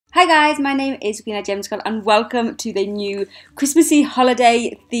Hi guys, my name is Gemzicle and welcome to the new Christmassy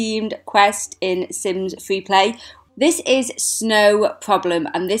holiday themed quest in Sims Freeplay. This is Snow Problem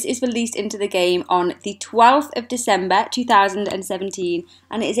and this is released into the game on the 12th of December 2017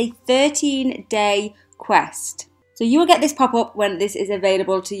 and it is a 13-day quest. So you will get this pop-up when this is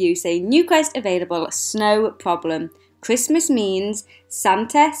available to you, saying new quest available, Snow Problem. Christmas means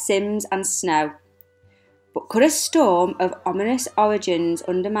Santa, Sims and snow. But could a storm of ominous origins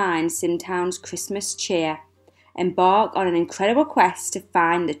undermine Simtown's Christmas cheer? Embark on an incredible quest to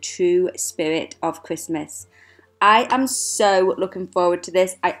find the true spirit of Christmas. I am so looking forward to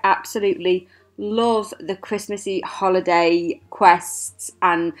this. I absolutely love the Christmassy holiday quests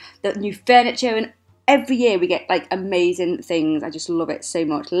and the new furniture, and every year we get like amazing things. I just love it so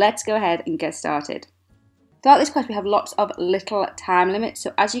much. Let's go ahead and get started. Throughout this quest we have lots of little time limits,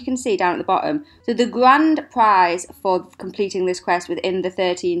 so as you can see down at the bottom, so the grand prize for completing this quest within the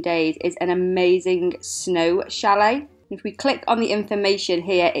 13 days is an amazing snow chalet. If we click on the information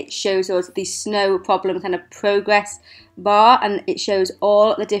here, it shows us the Snow Problem kind of progress bar, and it shows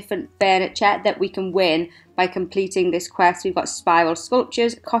all the different furniture that we can win by completing this quest. We've got spiral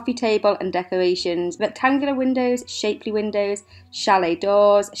sculptures, coffee table and decorations, rectangular windows, shapely windows, chalet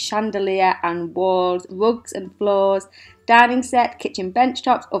doors, chandelier and walls, rugs and floors, dining set, kitchen bench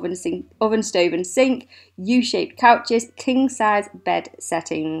tops, oven, stove and sink, U-shaped couches, king-size bed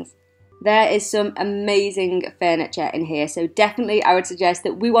settings. There is some amazing furniture in here, so definitely I would suggest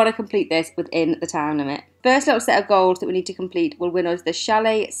that we want to complete this within the time limit. First little set of goals that we need to complete will win us the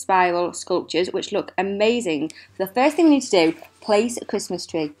chalet spiral sculptures, which look amazing. So the first thing we need to do, place a Christmas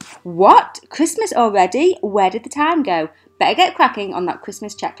tree. What? Christmas already? Where did the time go? Better get cracking on that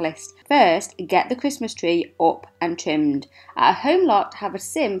Christmas checklist. First, get the Christmas tree up and trimmed. At a home lot, have a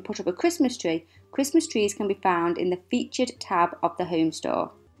sim put up a Christmas tree. Christmas trees can be found in the featured tab of the home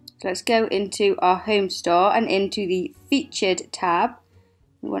store. So let's go into our home store and into the featured tab.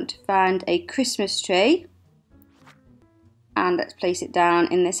 We want to find a Christmas tree and let's place it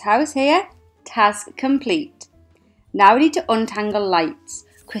down in this house here. Task complete. Now we need to untangle lights.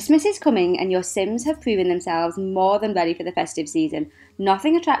 Christmas is coming and your Sims have proven themselves more than ready for the festive season.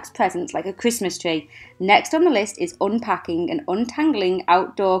 Nothing attracts presents like a Christmas tree. Next on the list is unpacking and untangling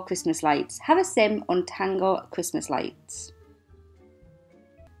outdoor Christmas lights. Have a Sim untangle Christmas lights.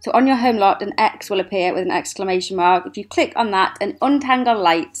 So on your home lot, an X will appear with an exclamation mark. If you click on that and untangle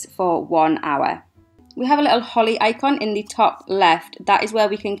lights for 1 hour. We have a little holly icon in the top left. That is where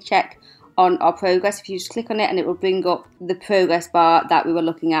we can check on our progress. If you just click on it and it will bring up the progress bar that we were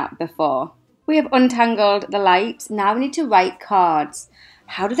looking at before. We have untangled the lights. Now we need to write cards.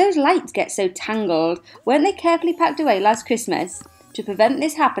 How do those lights get so tangled? Weren't they carefully packed away last Christmas? To prevent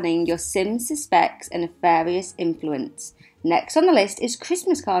this happening, your Sim suspects a nefarious influence. Next on the list is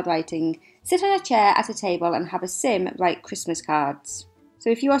Christmas card writing. Sit on a chair at a table and have a Sim write Christmas cards.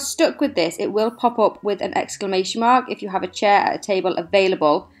 So if you are stuck with this, it will pop up with an exclamation mark if you have a chair at a table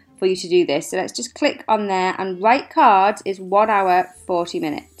available for you to do this. So let's just click on there, and write cards is 1 hour 40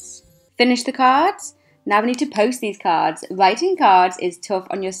 minutes. Finish the cards. Now we need to post these cards. Writing cards is tough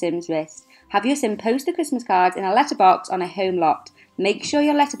on your Sim's wrist. Have your Sim post the Christmas cards in a letterbox on a home lot. Make sure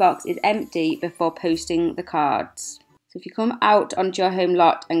your letterbox is empty before posting the cards. So if you come out onto your home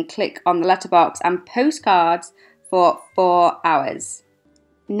lot and click on the letterbox and post cards for 4 hours.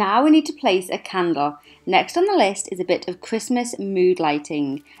 Now we need to place a candle. Next on the list is a bit of Christmas mood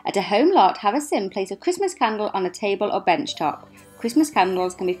lighting. At a home lot, have a Sim place a Christmas candle on a table or bench top. Christmas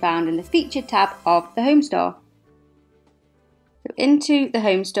candles can be found in the featured tab of the home store. So into the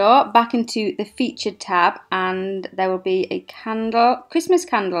home store, back into the featured tab, and there will be a candle, Christmas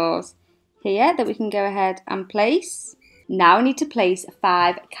candles here that we can go ahead and place. Now we need to place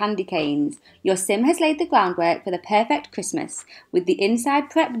 5 candy canes. Your Sim has laid the groundwork for the perfect Christmas. With the inside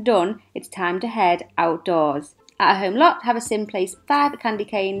prep done, it's time to head outdoors. At a home lot, have a Sim place 5 candy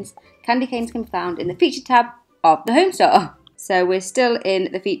canes. Candy canes can be found in the featured tab of the home store. So we're still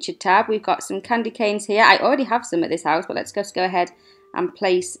in the featured tab. We've got some candy canes here. I already have some at this house, but let's just go ahead and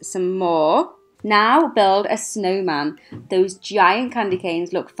place some more. Now build a snowman. Those giant candy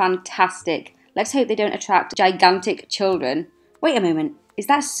canes look fantastic. Let's hope they don't attract gigantic children. Wait a moment, is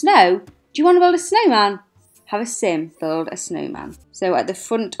that snow? Do you want to build a snowman? Have a Sim build a snowman. So at the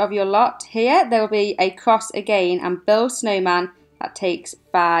front of your lot here, there will be a cross again, and build snowman. That takes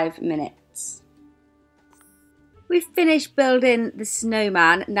 5 minutes. We've finished building the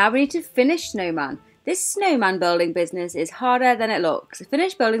snowman. Now we need to finish snowman. This snowman building business is harder than it looks.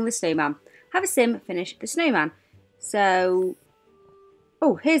 Finish building the snowman. Have a Sim finish the snowman. So,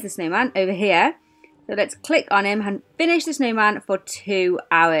 oh, here's the snowman over here. So let's click on him and finish the snowman for 2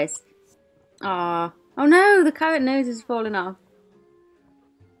 hours. Aww. Oh no, the carrot nose is falling off.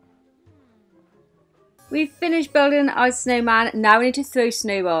 We've finished building our snowman. Now we need to throw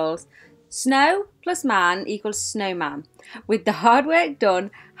snowballs. Snow plus man equals snowman. With the hard work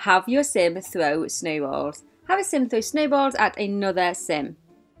done, have your sim throw snowballs. Have a sim throw snowballs at another sim.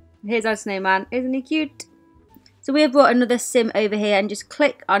 Here's our snowman. Isn't he cute? So we have brought another sim over here and just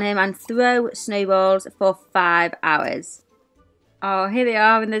click on him and throw snowballs for 5 hours. Oh, here they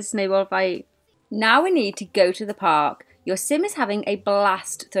are in the snowball fight. Now we need to go to the park. Your sim is having a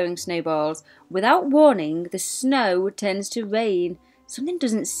blast throwing snowballs. Without warning, the snow turns to rain. Something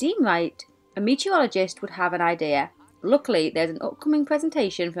doesn't seem right. A meteorologist would have an idea. Luckily, there's an upcoming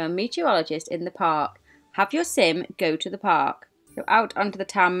presentation from a meteorologist in the park. Have your sim go to the park. Go out onto the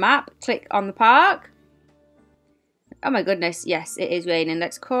town map, click on the park. Oh my goodness, yes, it is raining.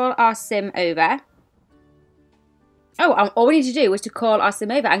 Let's call our sim over. Oh, all we need to do was to call our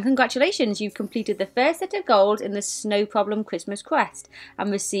sim over. And congratulations, you've completed the first set of goals in the Snow Problem Christmas Quest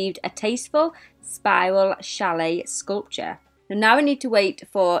and received a tasteful spiral chalet sculpture. And now we need to wait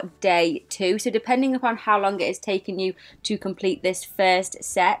for day 2. So depending upon how long it has taken you to complete this first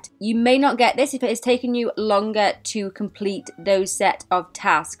set, you may not get this. If it has taken you longer to complete those set of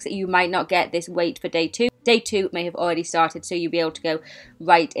tasks, you might not get this wait for day 2. Day 2 may have already started, so you'll be able to go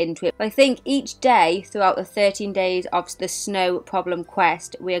right into it. But I think each day throughout the 13 days of the Snow Problem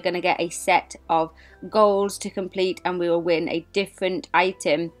Quest, we are going to get a set of goals to complete and we will win a different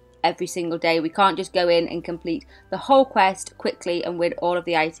item every single day. We can't just go in and complete the whole quest quickly and win all of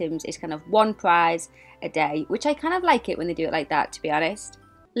the items. It's kind of one prize a day, which I kind of like it when they do it like that, to be honest.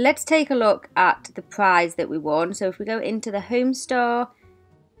 Let's take a look at the prize that we won. So if we go into the home store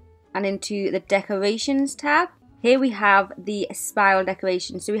and into the decorations tab, here we have the spiral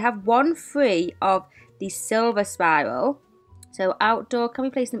decorations. So we have one free of the silver spiral. So outdoor, can we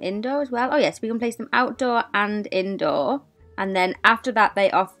place them indoor as well? Oh yes, we can place them outdoor and indoor. And then after that,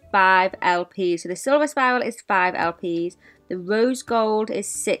 they are 5 LPs. So the silver spiral is 5 LPs. The rose gold is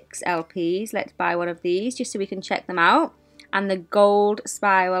 6 LPs. Let's buy one of these just so we can check them out. And the gold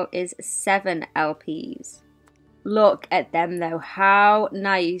spiral is 7 LPs. Look at them though. How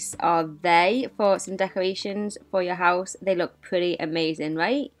nice are they for some decorations for your house? They look pretty amazing,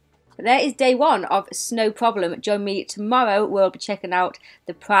 right? There is day 1 of Snow Problem. Join me tomorrow. We'll be checking out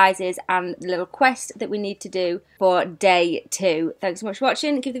the prizes and the little quest that we need to do for day 2. Thanks so much for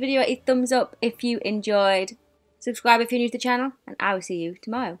watching. Give the video a thumbs up if you enjoyed. Subscribe if you're new to the channel. And I will see you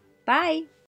tomorrow. Bye.